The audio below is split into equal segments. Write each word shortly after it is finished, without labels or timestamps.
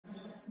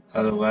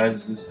Hello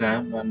guys, this is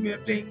Sam and we are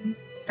playing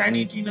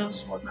Tiny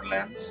Tina's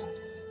Wonderlands.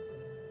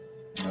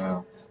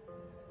 Uh,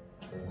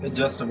 we're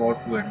just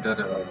about to enter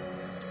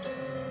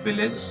a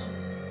village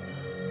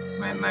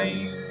when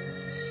I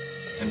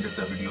ended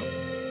the video.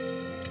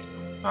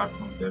 Start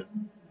from there.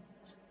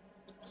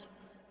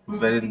 We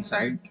were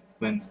inside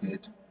Queen's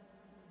Gate.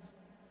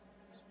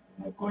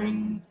 We're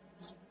going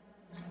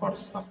for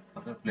some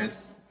other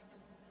place,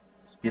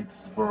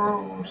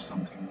 Kidsborough or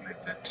something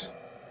like that.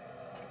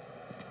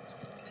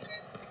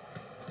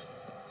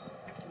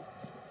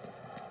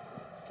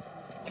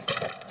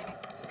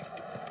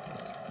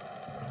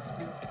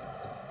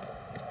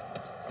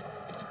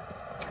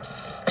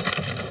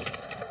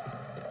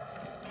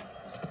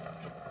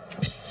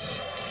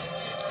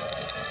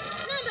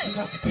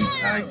 Lucky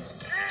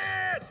guys.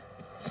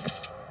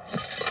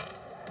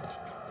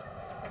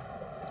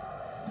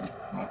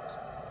 Fuck.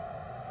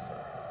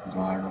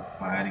 God of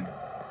firing.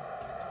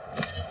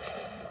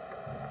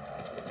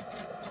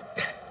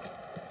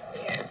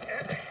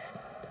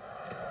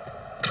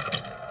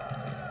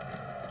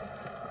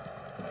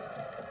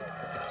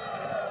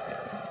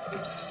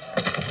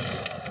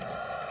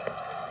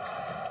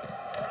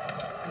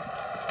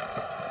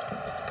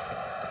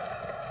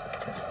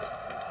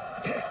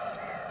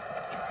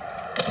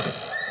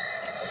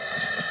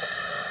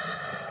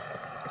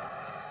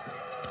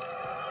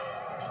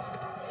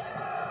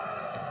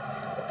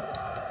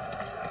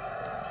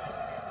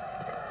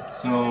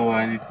 So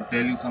I need to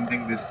tell you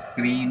something, this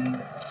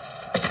screen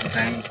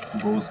sometimes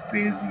goes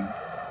crazy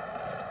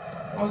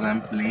because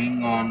I'm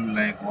playing on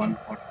like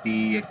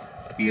 140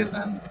 FPS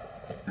and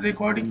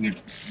recording it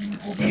in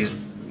OBS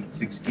with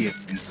 60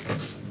 FPS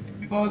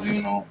because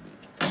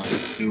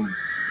YouTube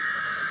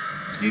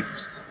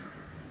gives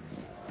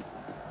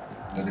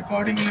the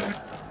recording limit,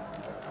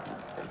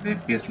 the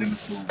FPS limit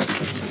to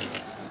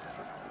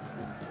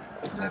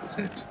that's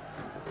it.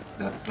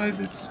 That's why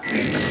this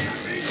stream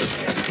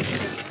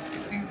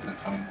things are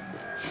coming.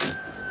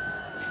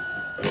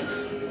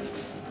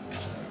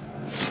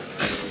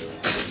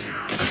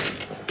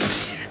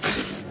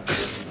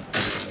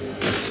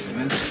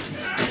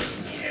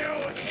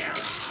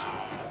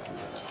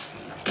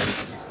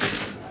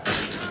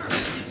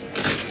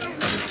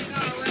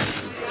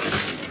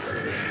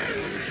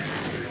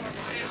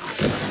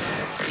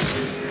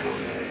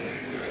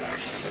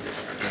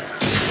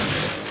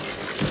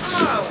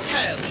 Oh,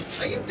 hell!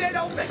 Are you dead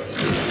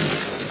already?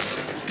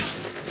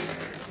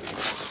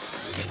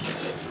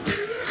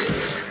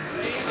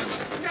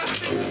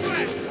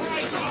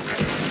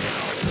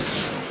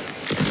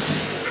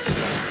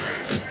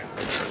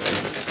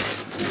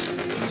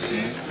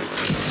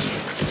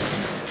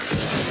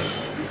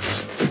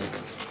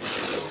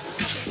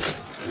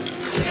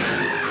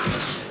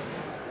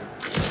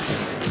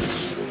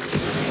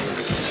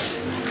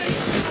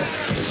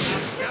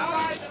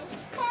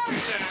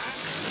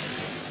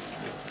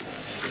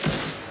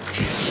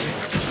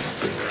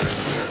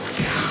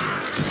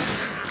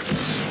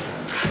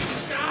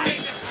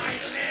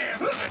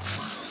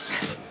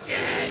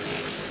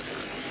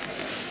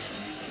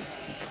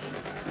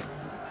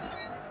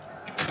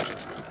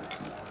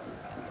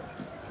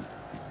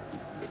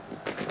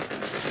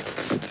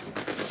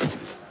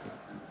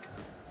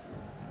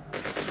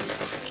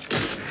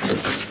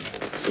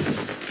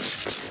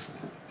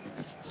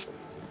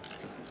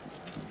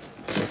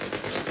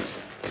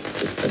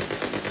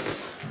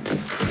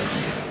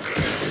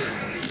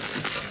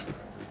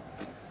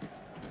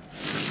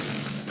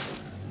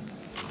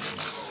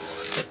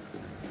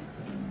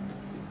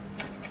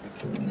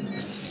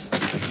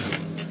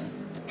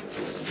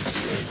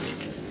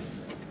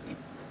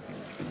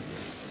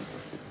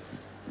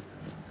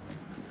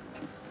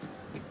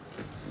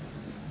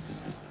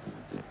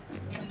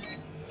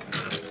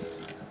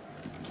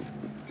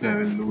 I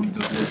will loot the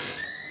book.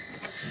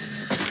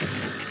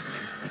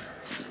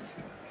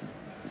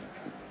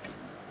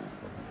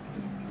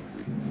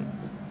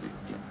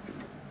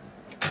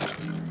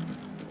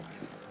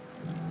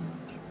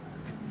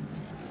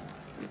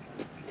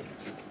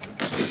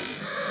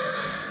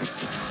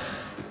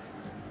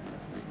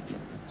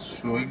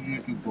 Showing me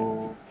to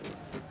go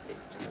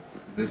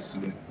this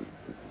way.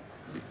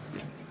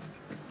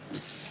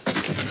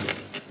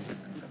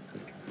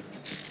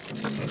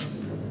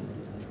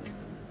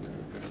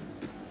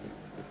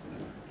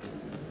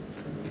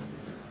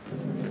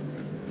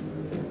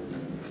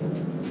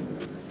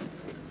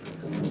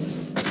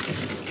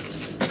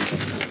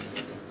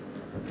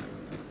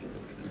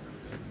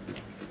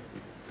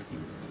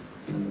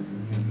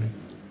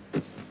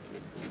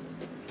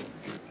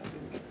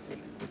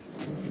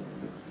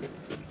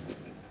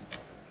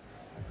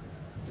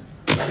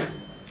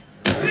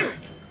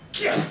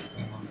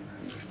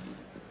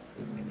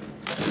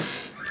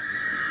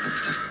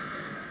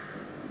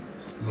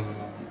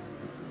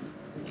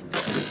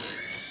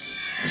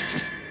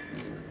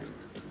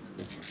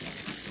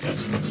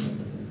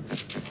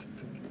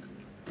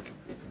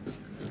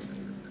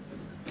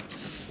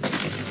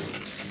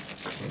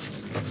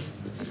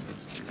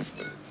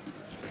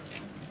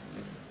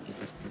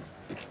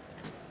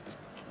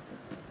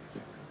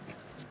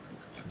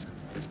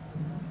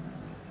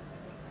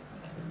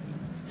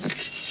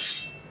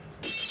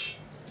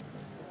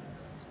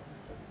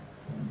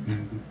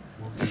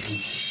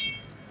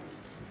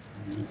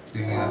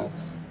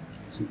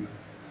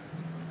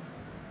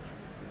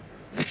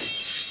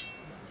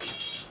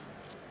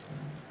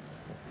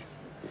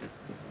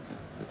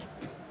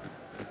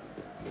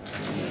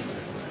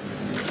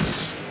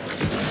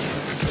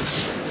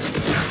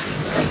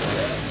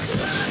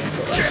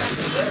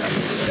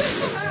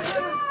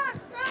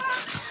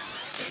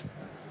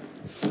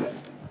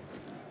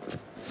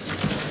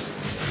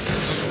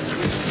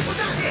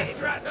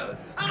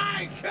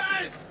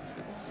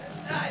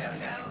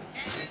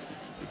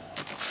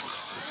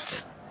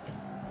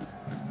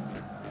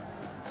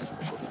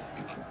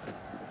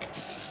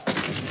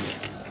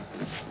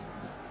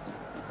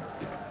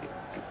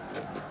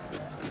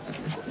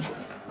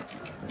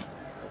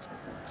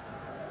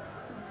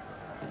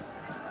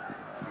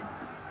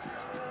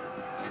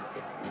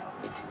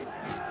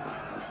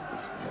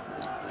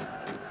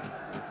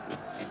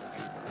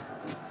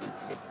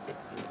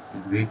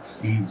 Great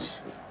siege.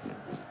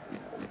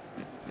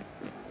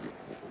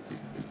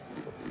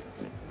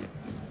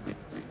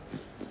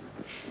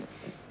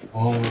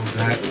 Oh,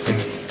 that thing.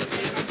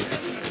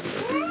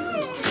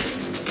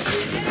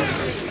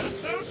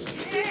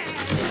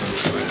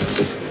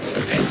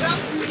 Heads up,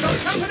 we got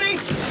company!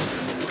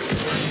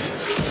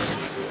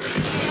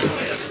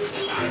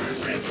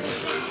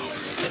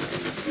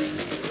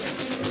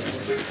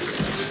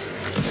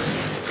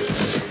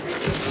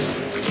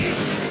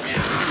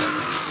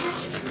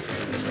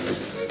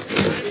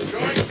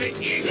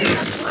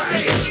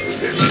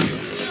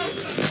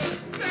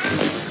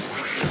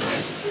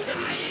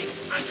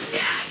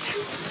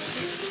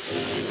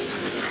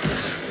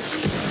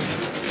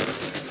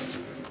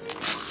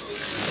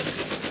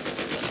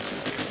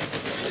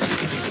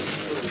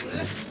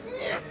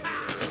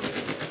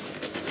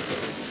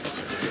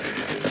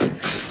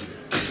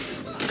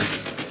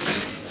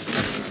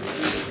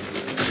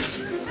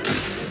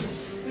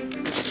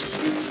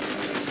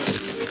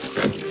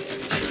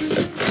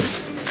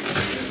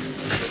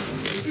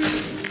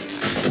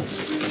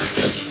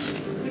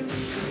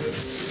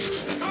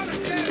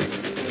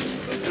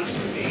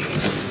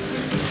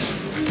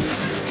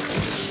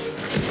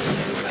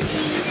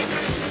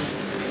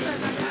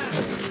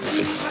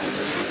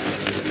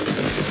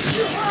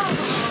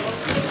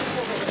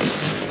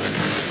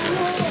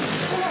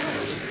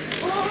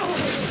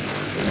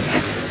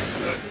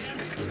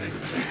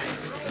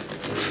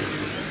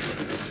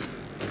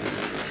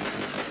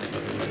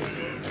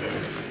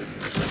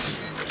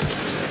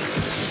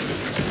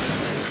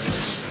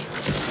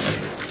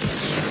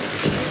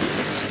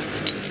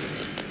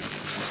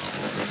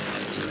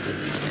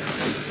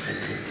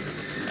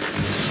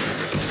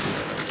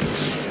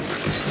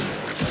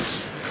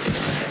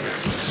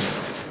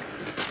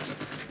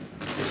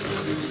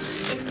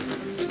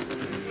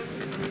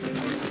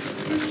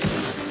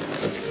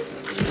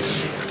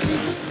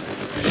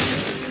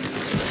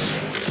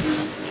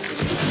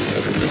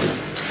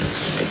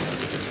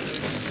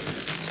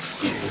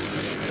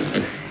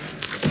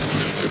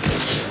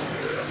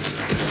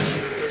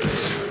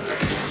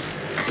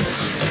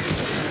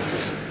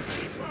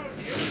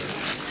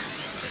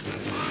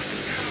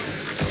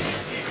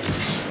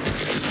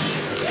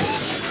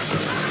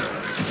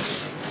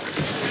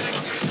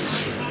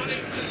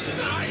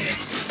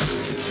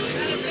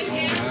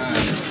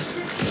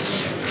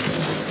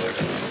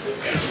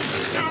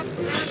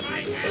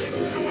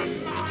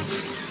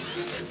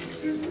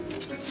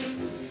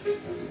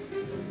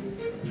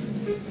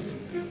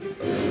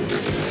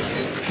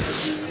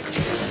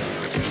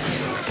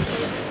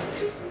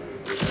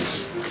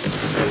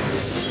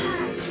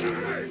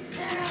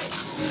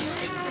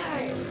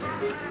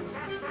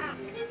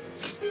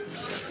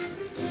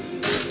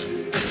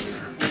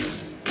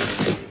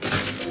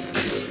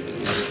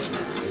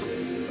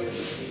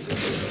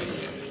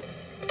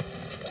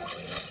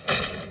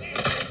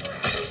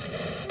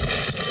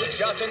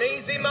 Got an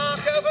easy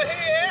mark over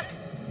here.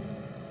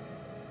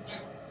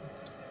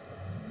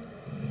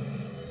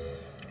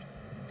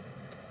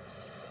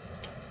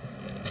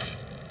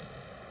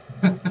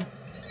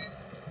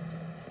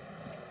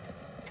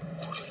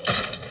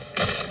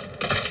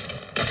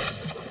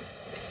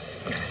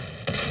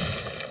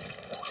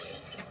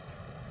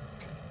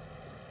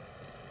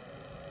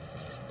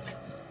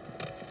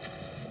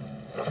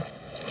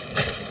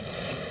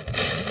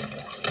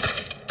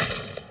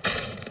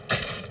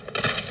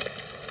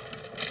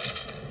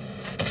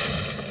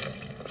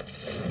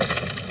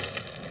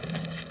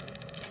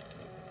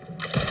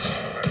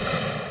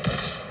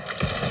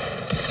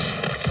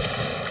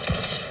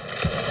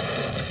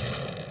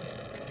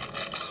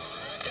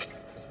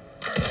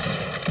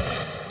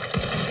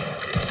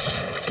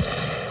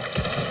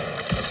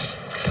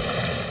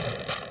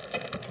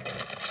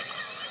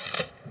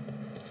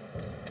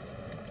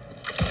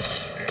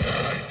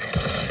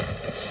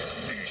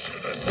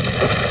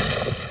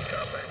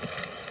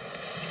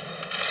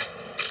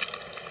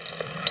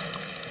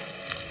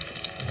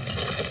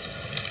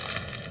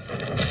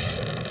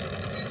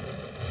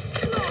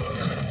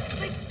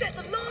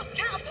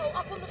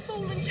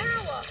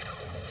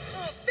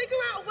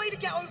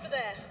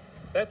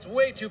 That's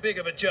way too big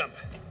of a jump.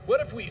 What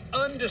if we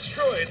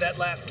undestroyed that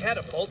last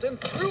catapult and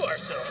threw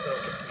ourselves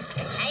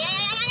over?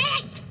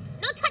 Hey!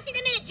 No touching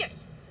the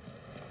miniatures!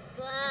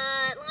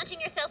 But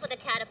launching yourself with a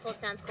catapult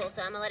sounds cool,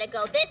 so I'm gonna let it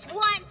go this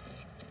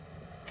once!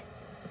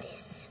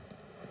 This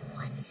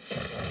once.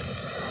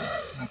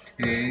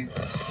 Okay.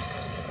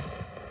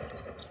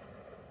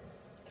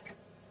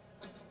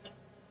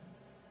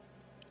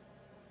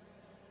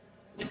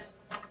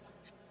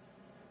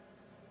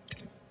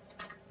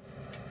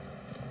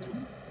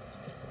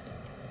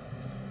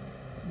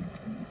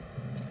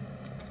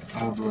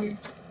 How do I?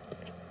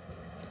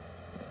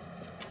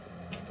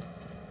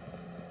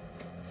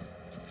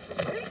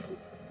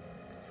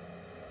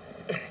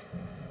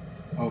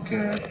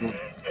 Okay, I do.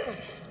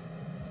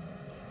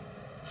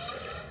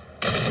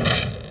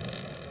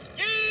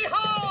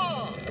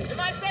 Yeehaw! Am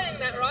I saying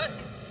that right?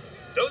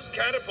 Those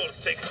catapults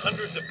take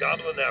hundreds of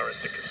goblin hours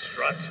to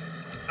construct.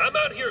 I'm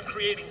out here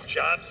creating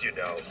jobs, you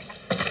know.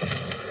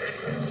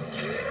 You're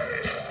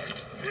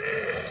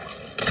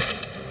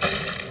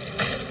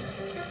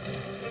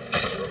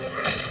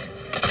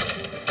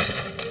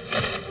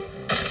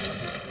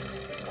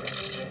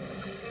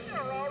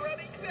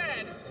already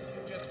dead.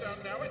 You just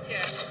don't know it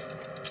yet.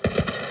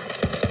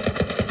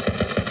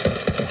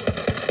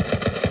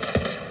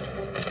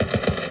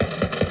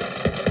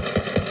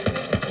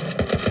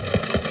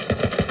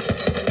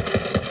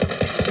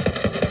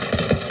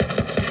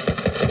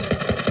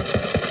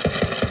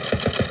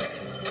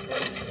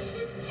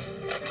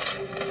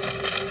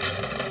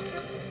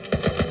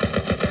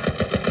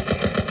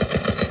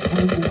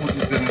 Ooh,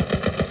 this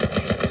guy.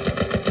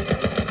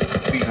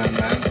 Big gun,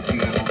 man. Big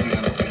gun, big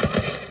gun, big gun.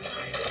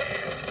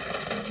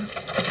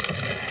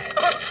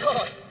 Oh,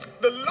 God!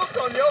 The look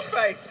on your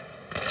face!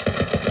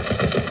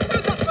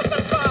 Who's up for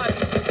some fun?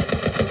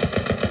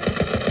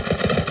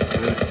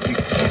 Big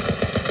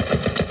gun.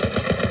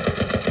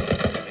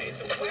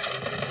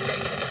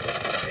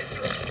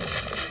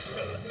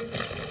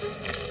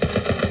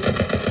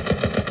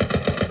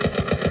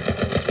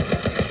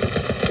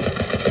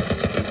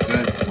 This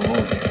guy's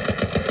gold.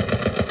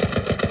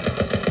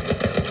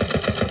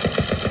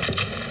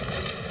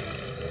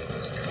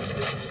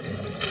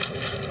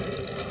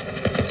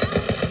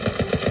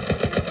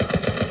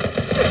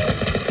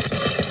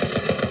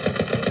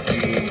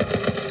 Hey,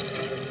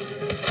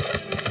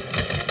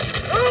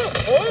 Oh!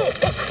 Oh!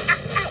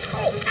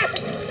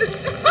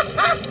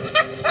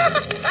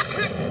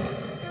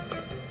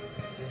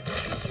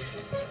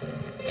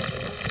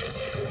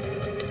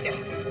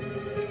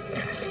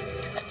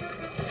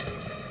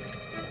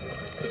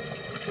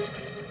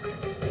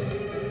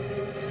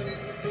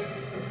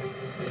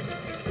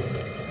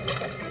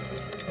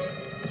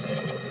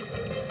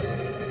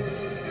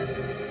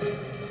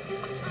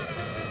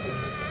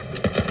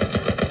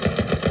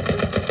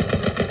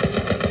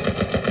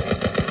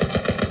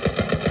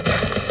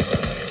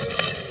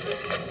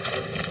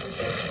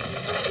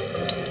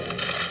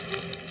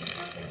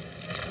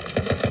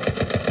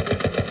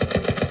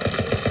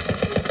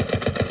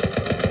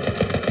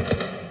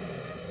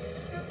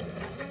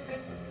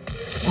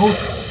 oh,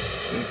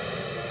 shit.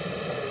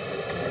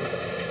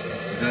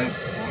 Did I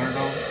fall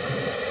down?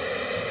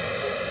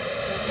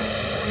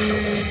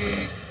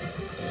 Hey.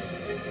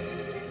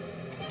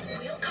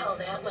 We'll call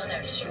that one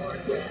our short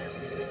rest.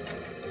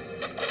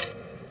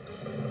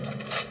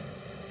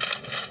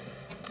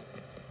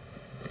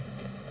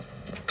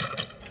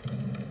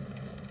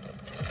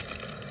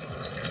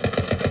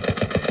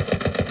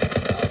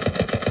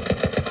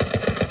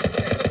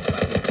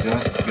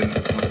 Just kill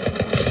this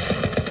one.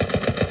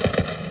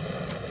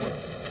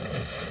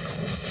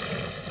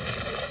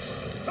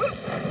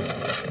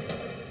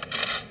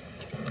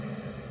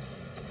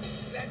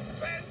 Let's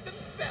burn some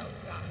spell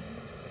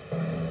slots.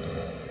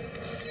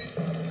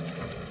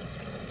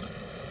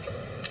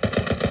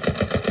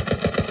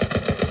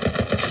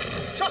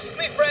 Trust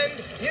me, friend,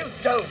 you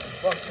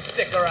don't want to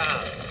stick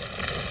around.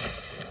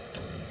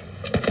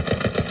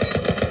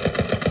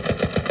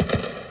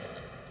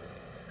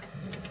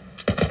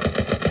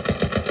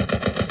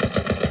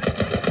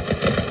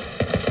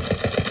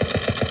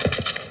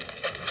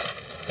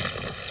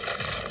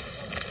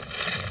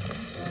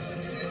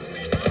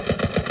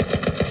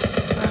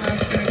 I'm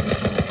killing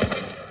this one.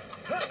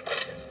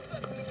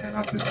 Turn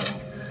off this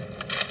one.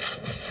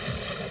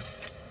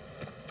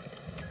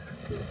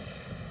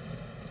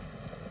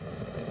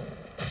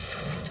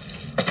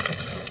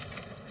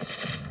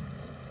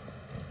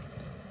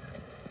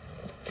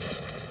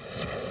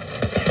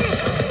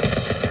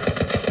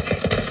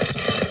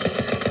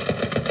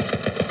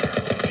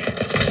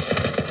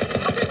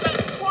 I think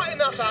that's quite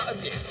enough out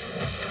of you.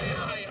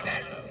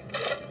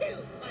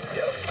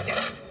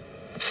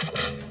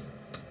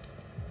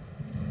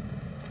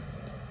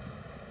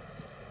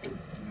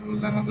 There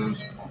was another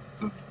smoke, the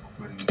smoke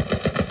very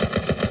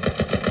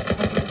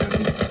another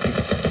devil.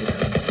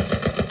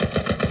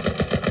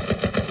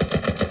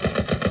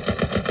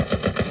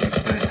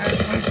 Wish I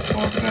had my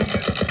shotgun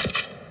here.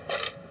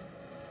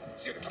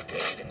 Should have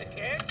stayed in the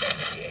camp and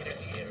created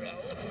a hero.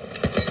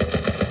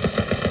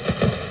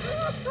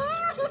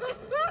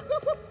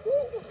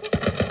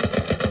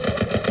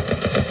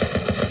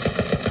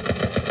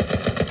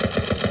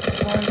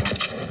 Why not?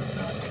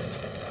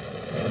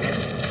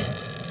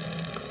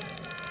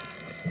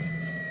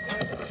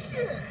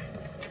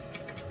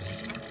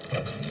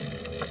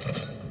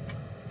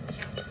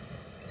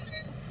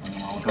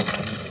 I'm out of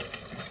ammo.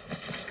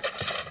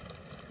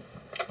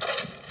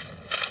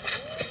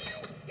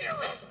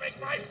 Heroes make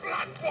my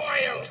blood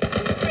boil!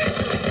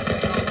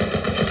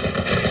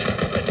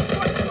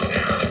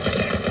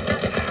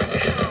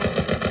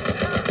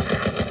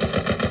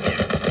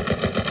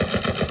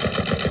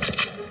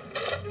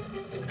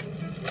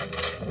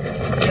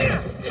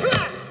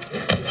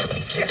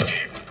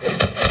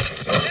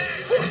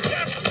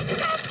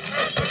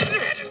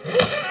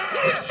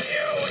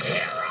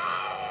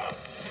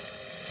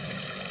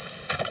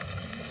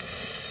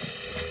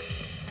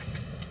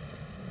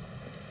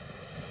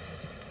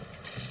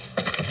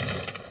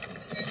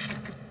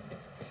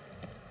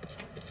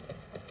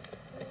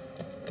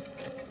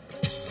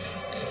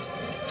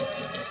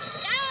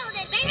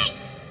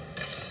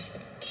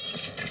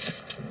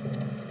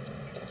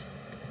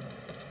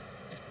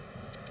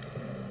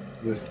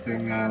 this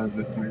thing has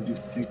a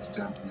 26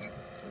 damage.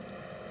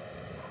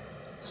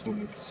 So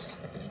let's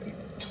see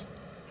it.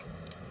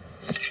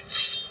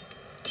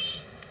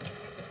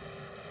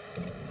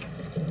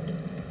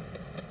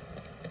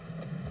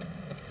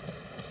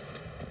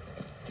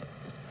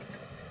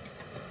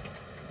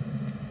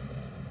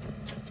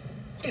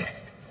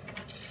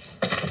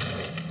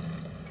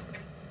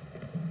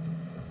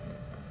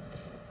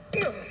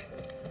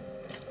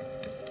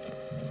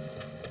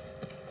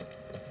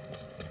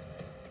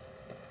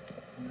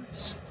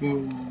 Let's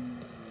go.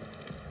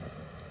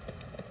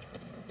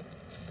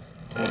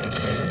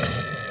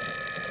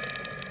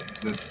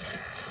 Good.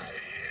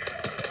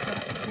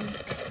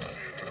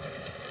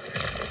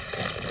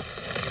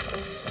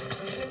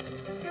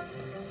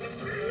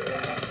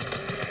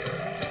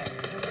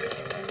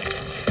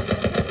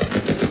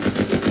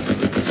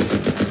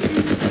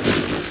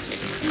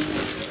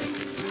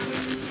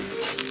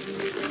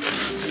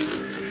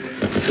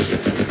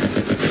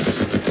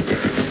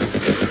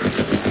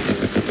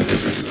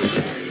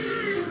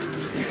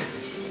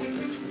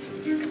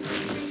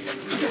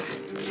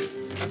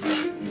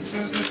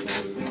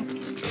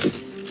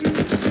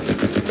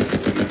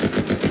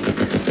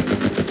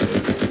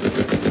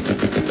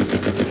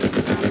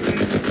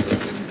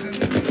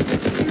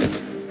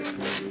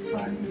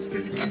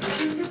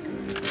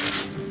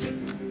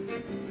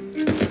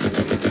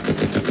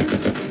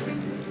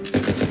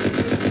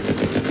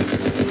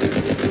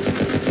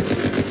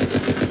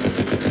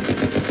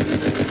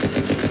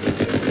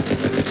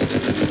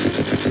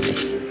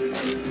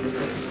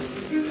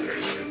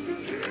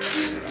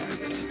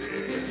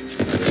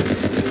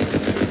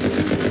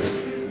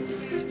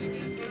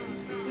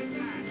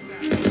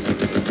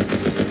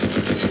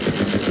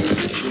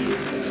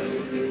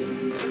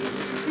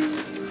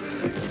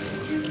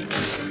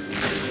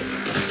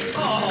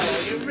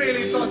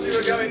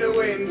 Going to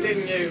win,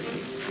 didn't you?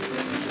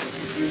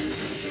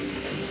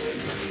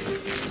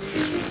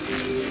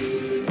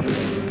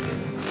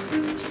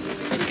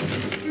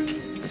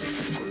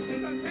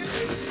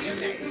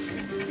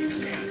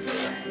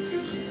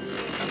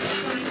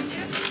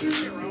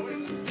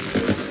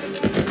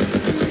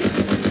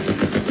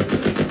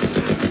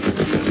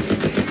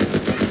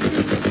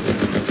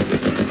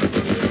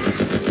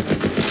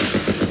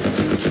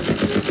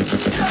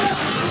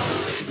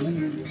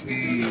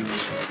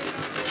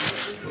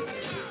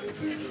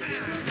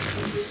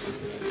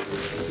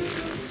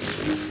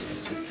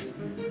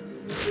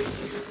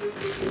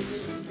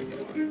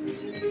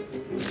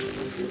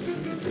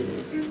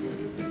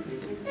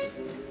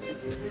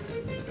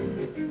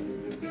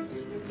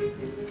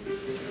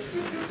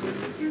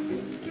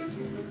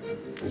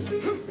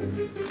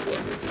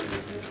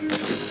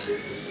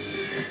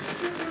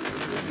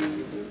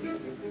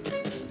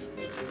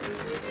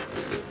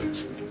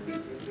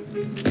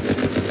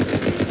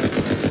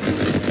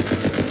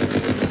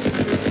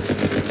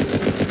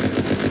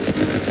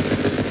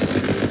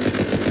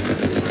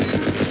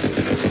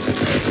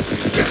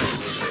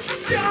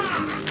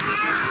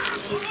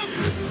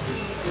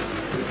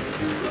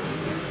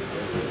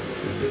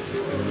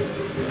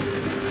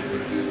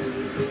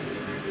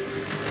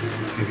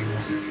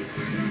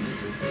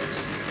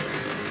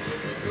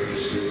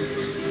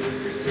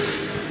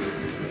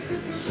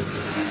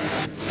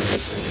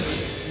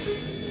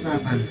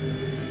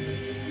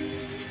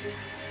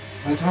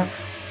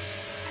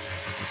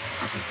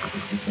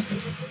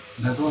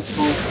 That was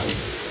so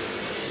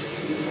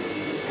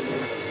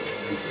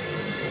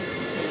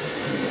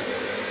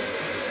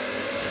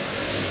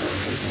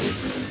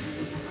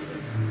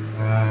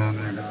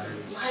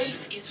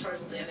Life is for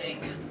living.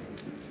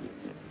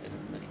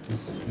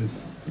 this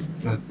is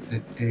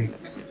pathetic.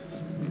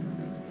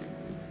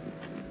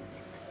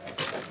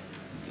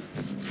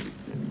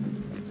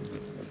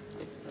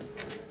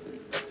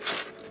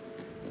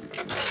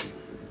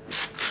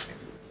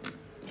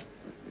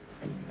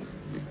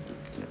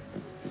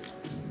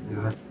 There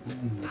are too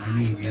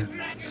many here.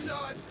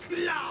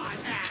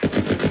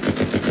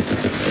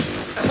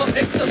 Oh,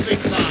 it's the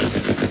big boss.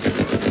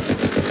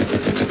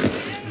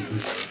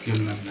 Just kill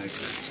them like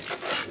that.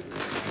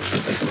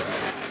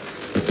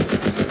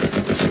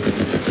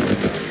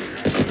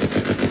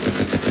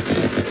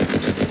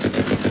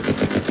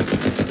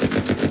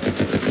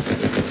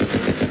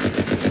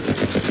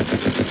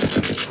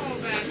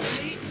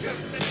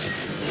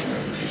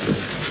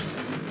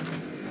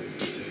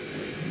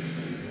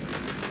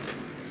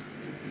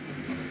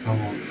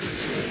 Come on.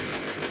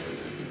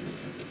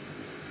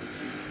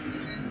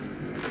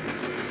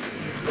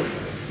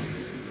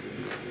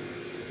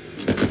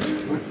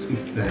 What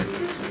is that?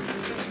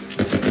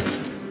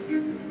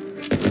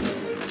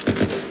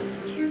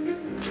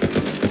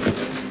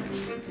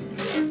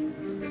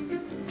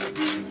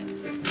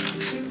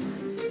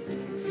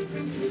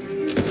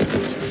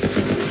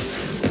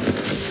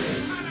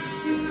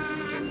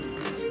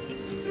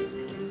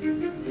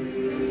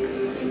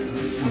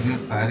 Oh, they are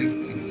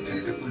firing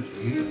incredible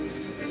here.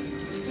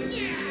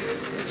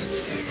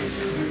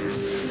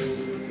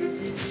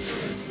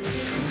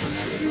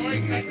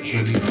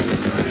 Actually,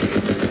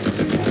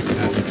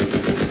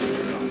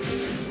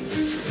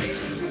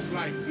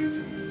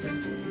 Right.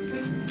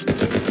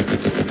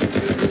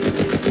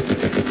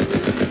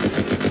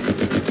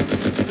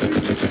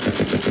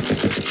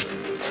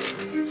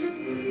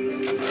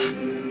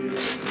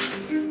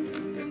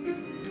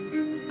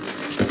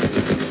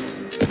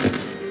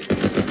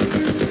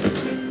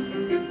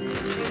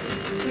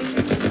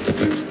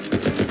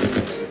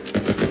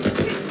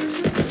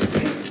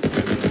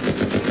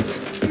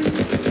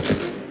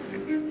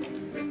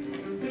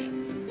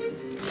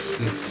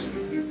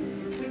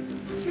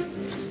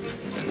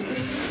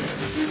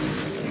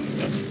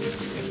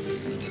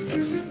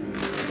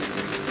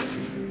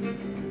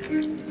 I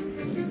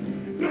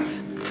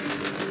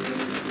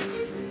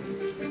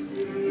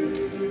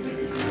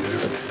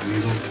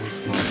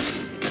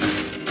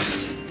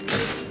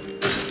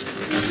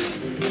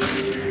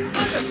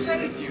just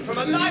saved you from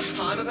a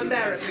lifetime of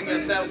embarrassing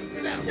yourself.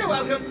 You're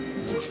welcome.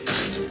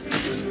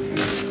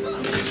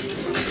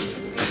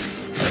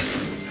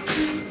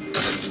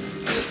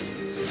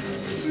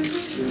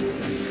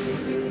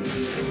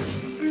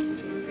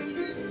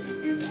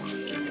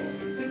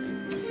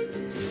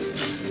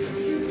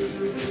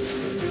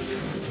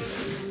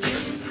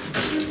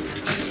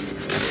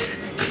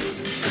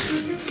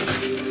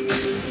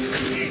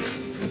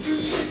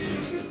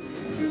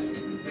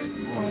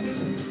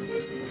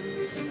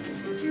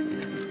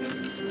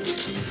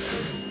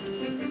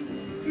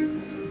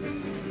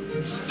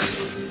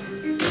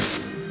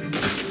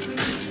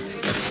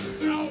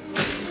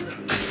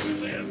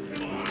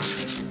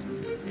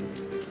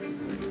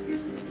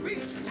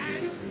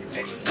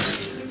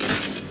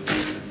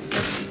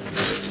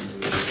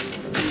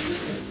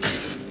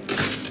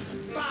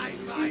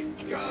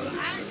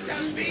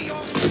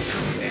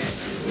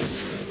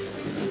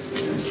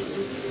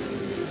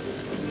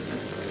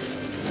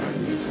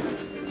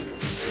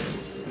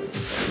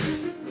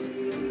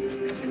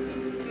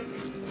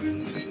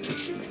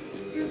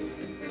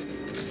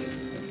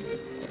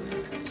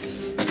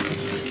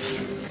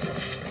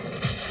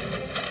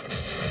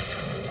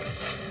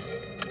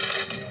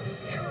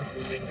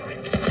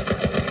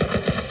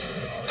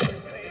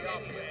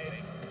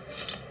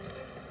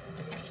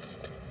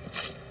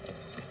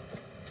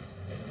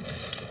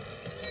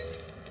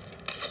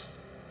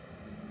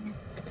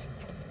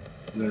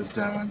 Less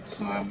damage,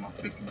 so I'm not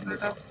picking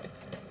that up.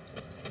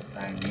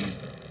 I need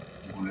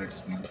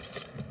bullets, man.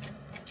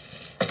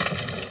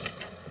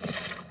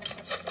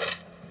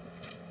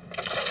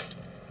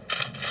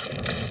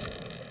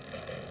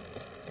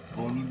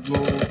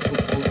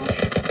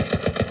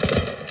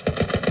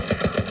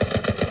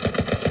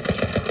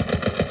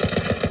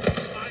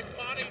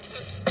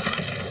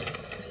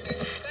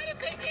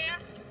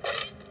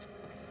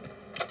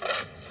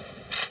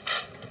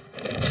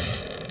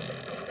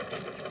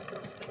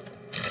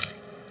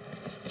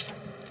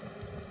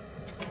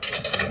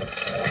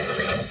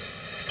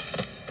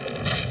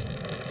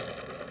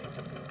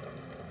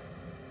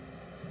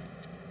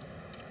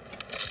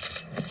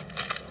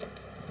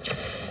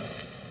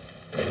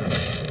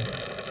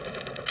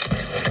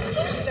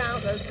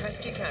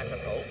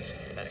 Catapults.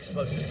 That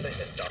explosive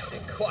liquor stuff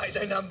did quite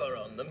a number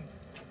on them.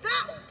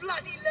 That'll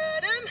bloody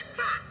learn them!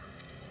 Ha!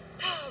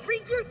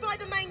 Regroup by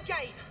the main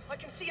gate. I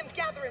can see them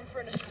gathering for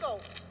an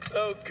assault.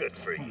 Oh, good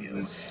for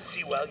you.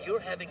 See, while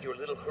you're having your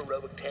little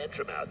heroic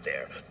tantrum out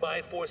there,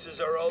 my forces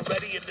are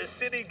already in the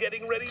city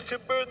getting ready to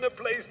burn the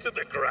place to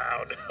the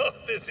ground. Oh,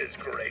 this is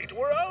great.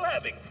 We're all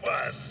having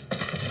fun.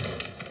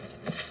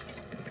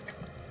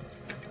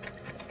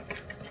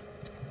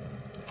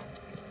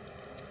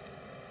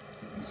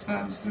 This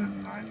has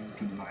 9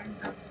 to 9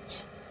 damage.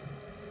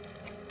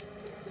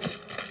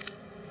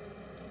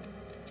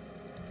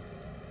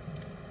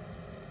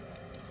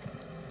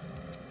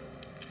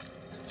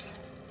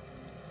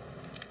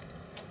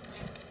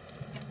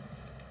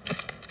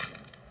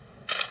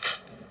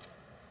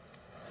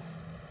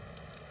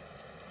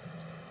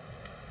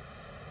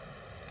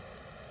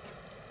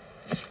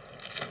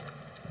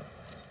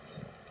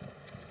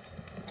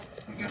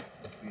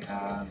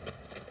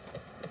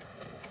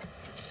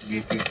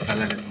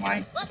 Paladin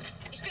Mike. Whoop,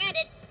 you're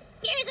stranded.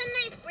 Here's a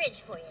nice bridge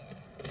for you.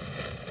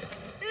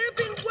 I've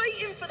been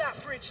waiting for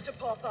that bridge to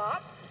pop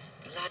up.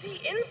 Bloody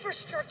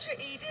infrastructure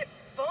edict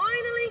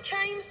finally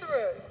came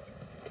through.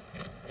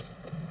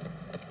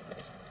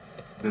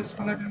 This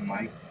Paladin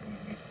Mike,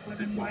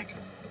 Paladin Mike,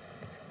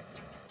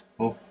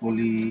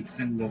 hopefully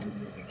in the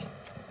video.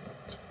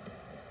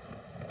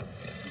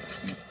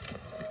 Let's see.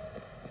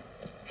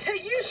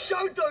 Hey, you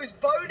showed those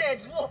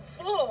boneheads what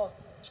for?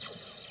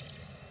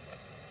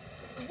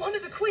 One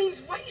of the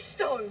Queen's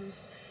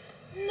waystones.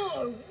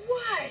 No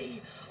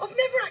way! I've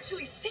never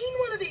actually seen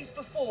one of these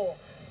before.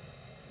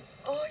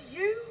 Are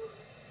you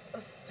a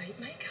fate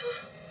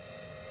maker?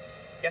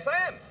 Yes,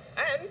 I am.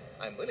 And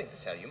I'm willing to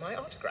sell you my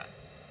autograph.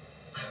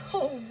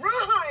 All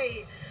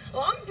right!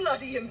 I'm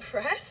bloody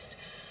impressed.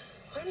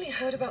 I only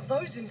heard about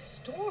those in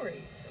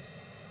stories.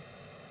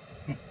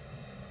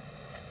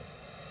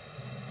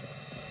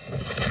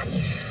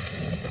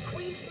 The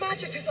Queen's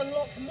magic has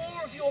unlocked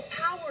more of your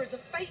power as a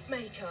fate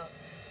maker.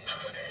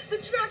 The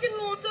Dragon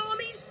Lord's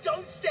armies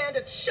don't stand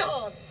a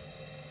chance.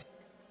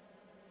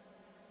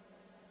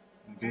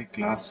 Okay,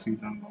 class feat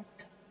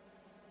unlocked.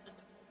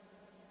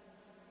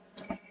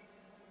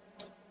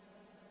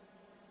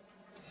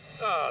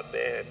 Oh,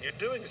 man, you're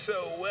doing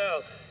so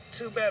well.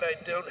 Too bad I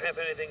don't have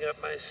anything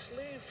up my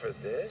sleeve for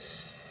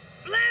this.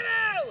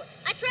 Blammo!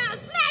 A troll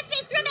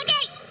smashes through the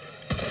gate!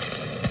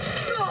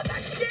 God,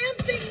 that damn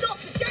thing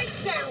knocked the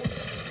gate down!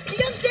 The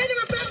undead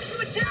are about to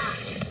attack!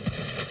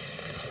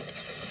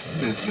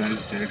 This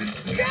guy's dead in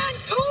Stand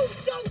tall,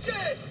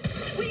 soldiers!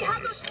 We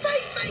have a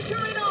fate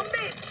maker in our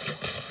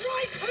midst!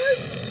 Strike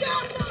hoops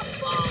down the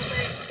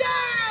falling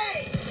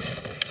day!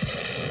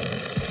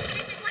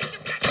 This is like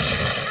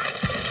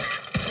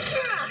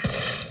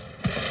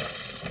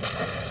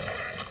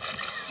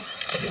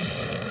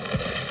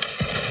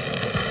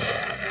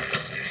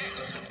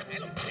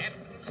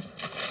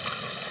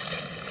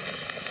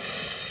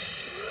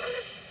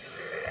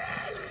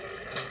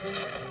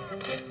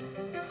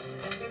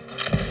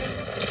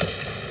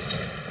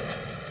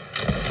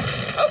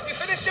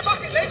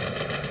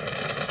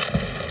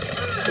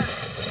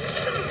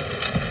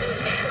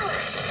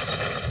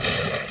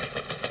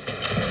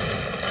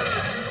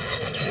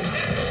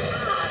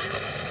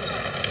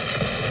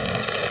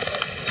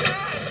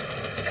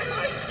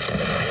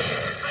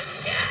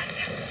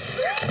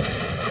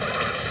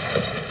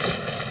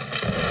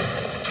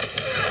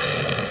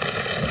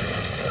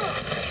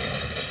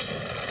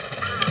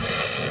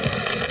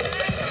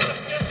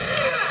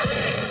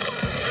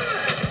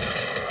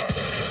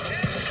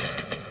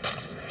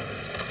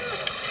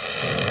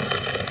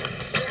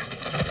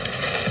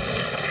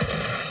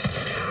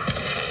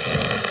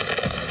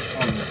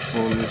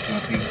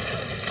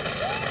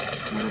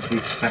big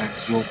fat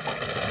joke.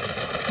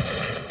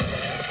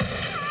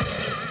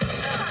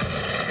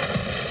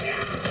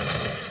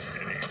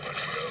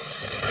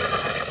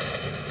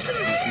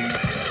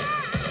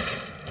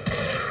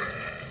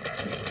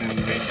 Can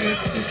we get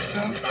this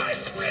done?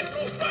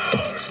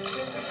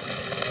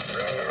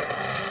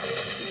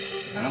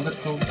 Another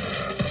two.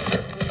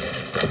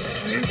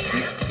 Wait,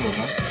 big two,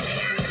 huh?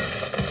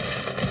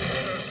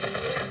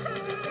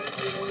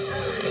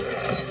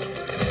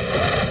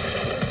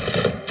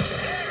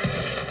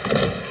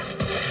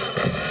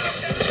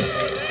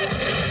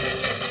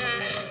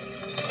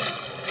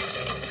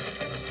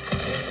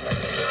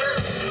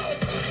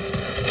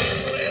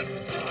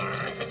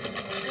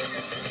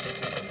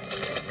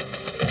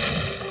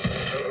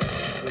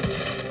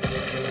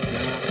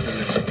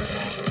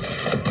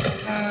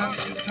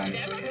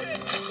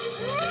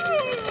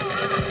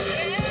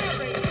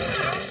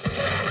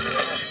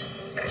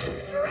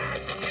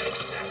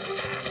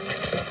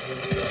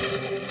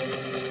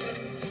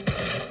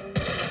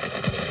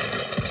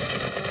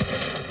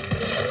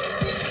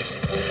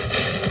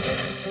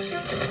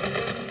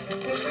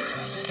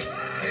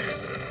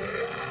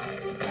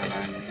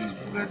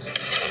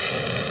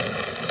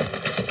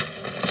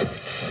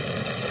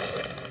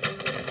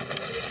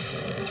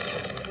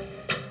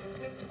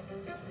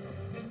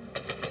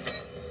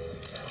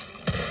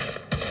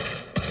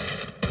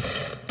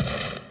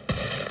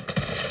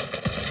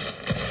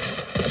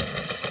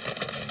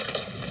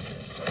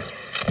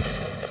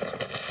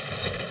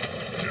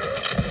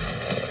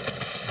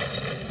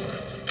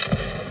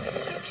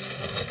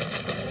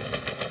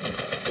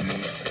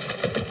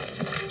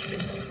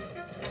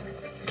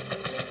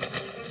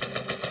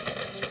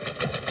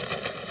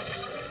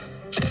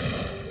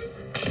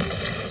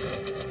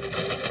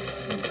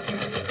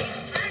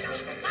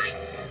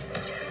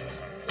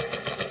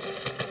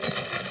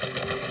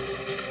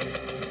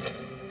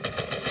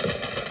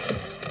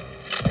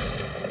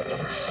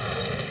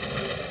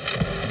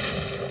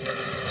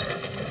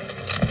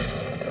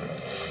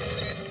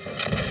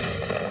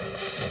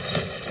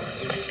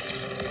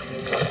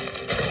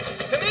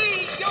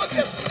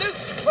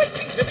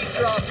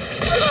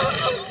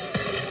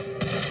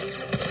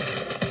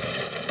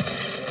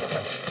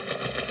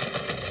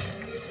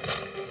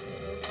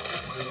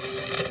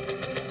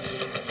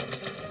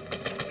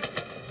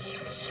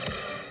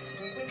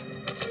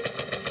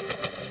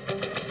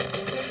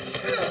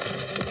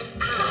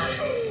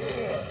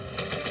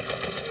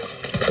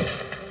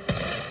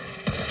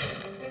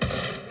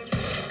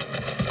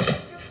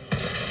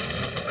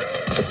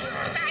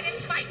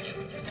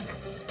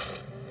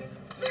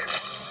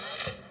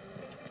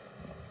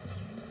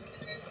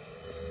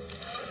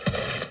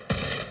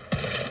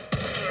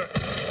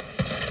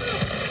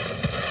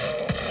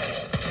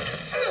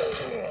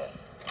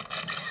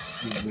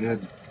 The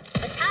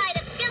tide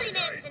of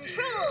skellymans and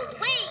trolls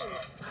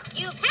wanes.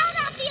 You've held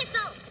off the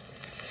assault.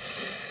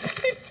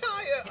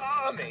 Entire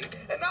army,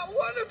 and not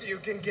one of you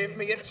can give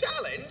me a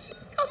challenge?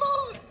 Come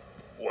on!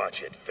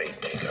 Watch it, Fate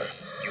Maker.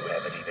 You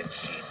haven't even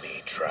seen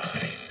me try.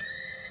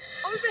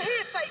 Over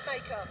here, Fate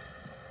Maker.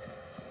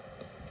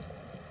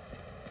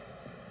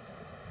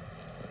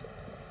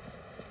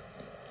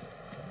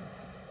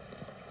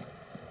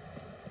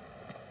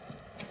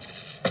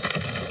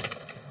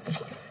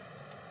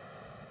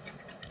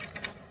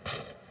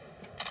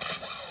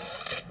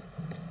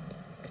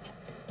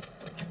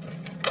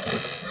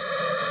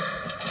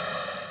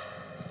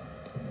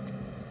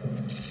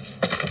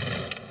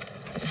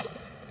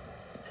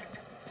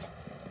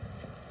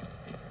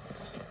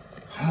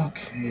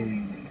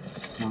 Okay,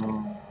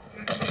 so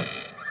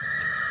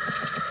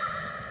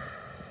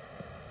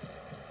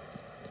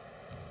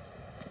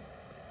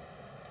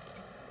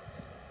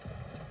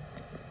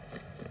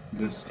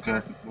this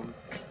catapult,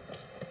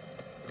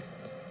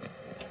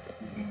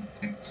 I don't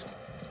think so.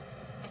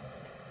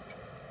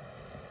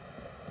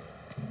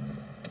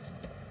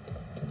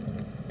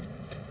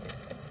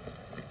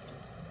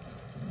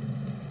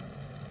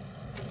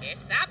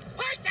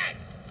 Disappointed!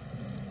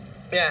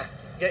 Yeah,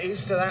 get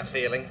used to that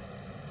feeling.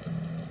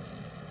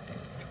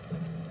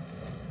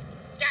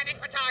 Scanning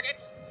for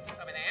targets.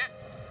 Over there.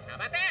 How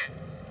about that?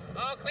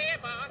 All clear,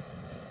 boss.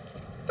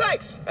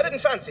 Thanks. I didn't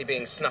fancy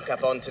being snuck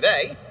up on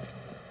today.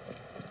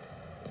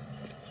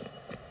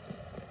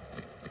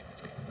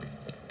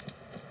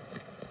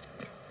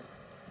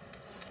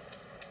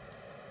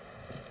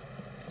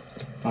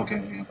 Okay,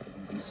 we have to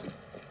do this.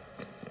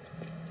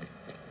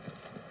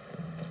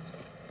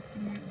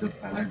 Meet the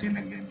paladin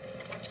again.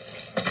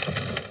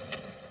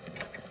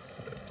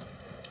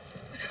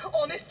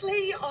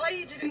 Honestly,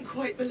 I didn't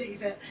quite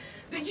believe it.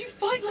 But you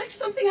fight like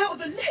something out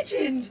of a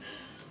legend.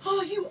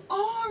 Oh, you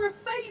are a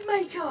Fate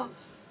Maker.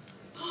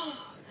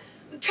 Oh,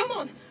 come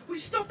on,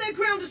 we've stopped their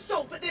ground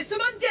assault, but there's some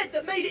undead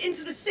that made it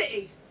into the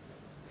city.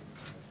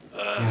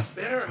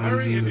 Better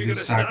hurry if you're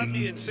gonna stop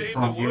me and save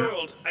the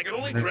world. I can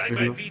only drag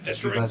my feet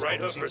destroying Bright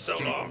Hook for so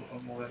long.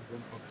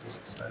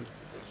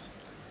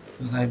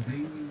 Because I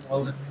bring in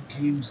all the new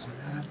games,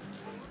 man.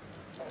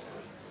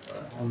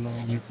 How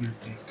long it will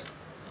take?